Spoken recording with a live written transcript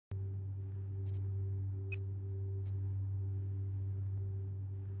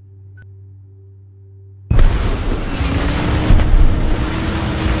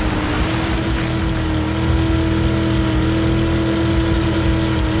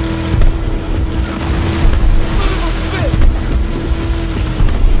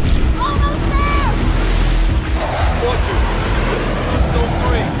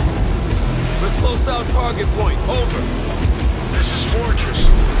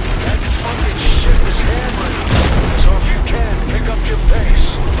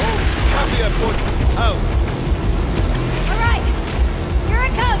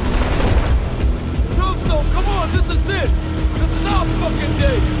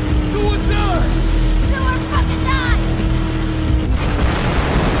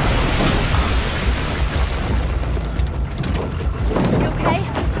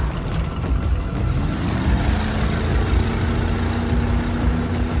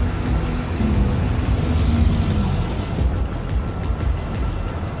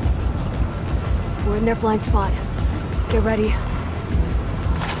in their blind spot. Get ready.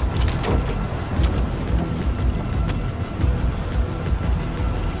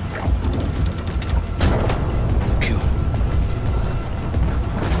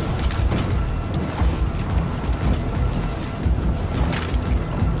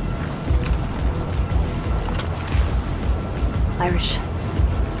 Irish.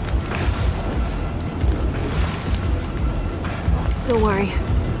 Don't worry.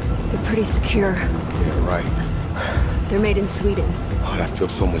 They're pretty secure. Yeah, right. They're made in Sweden. Oh, that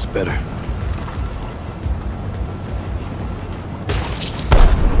feels so much better.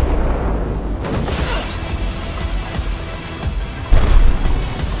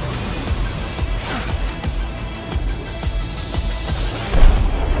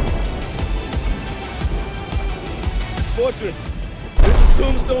 Fortress, this is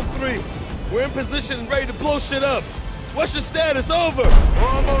Tombstone 3. We're in position and ready to blow shit up. What's your status? Over! We're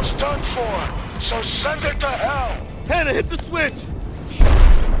almost done for, so send it to hell! Hannah, hit the switch!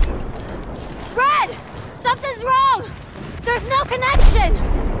 Red! Something's wrong! There's no connection!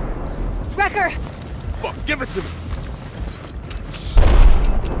 Wrecker! Fuck, give it to me!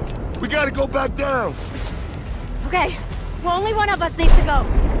 We gotta go back down! Okay, well, only one of us needs to go.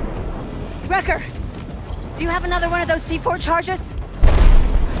 Wrecker! Do you have another one of those C4 charges?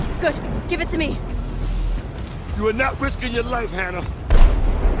 Good, give it to me. You are not risking your life, Hannah.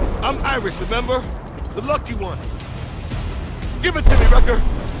 I'm Irish, remember? The lucky one. Give it to me, Wrecker.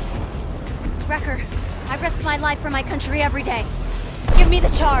 Wrecker, I risk my life for my country every day. Give me the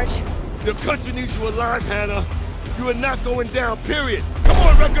charge. Your country needs you alive, Hannah. You are not going down, period. Come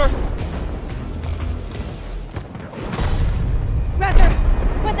on, Wrecker. Wrecker,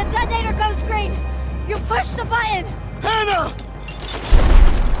 when the detonator goes green, you push the button! Hannah!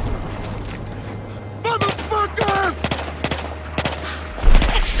 Motherfuckers!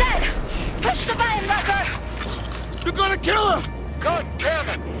 It's set! Push the button, Wrecker! You're gonna kill her! God damn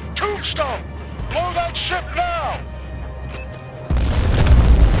it! Tombstone! Blow that ship now!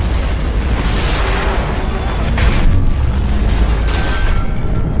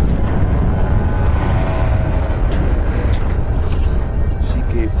 She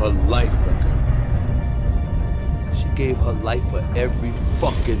gave her life, Wrecker. She gave her life for every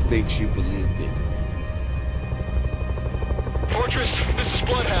fucking thing she believed in. Fortress, this is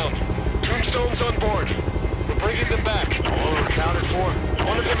Bloodhound. Tombstone's on board. We're bringing them back. All are accounted for.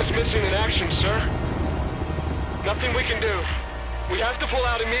 One of them is missing in action, sir. Nothing we can do. We have to pull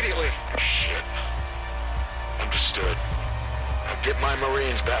out immediately. Shit. Understood. I'll get my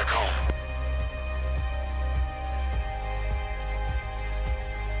Marines back home.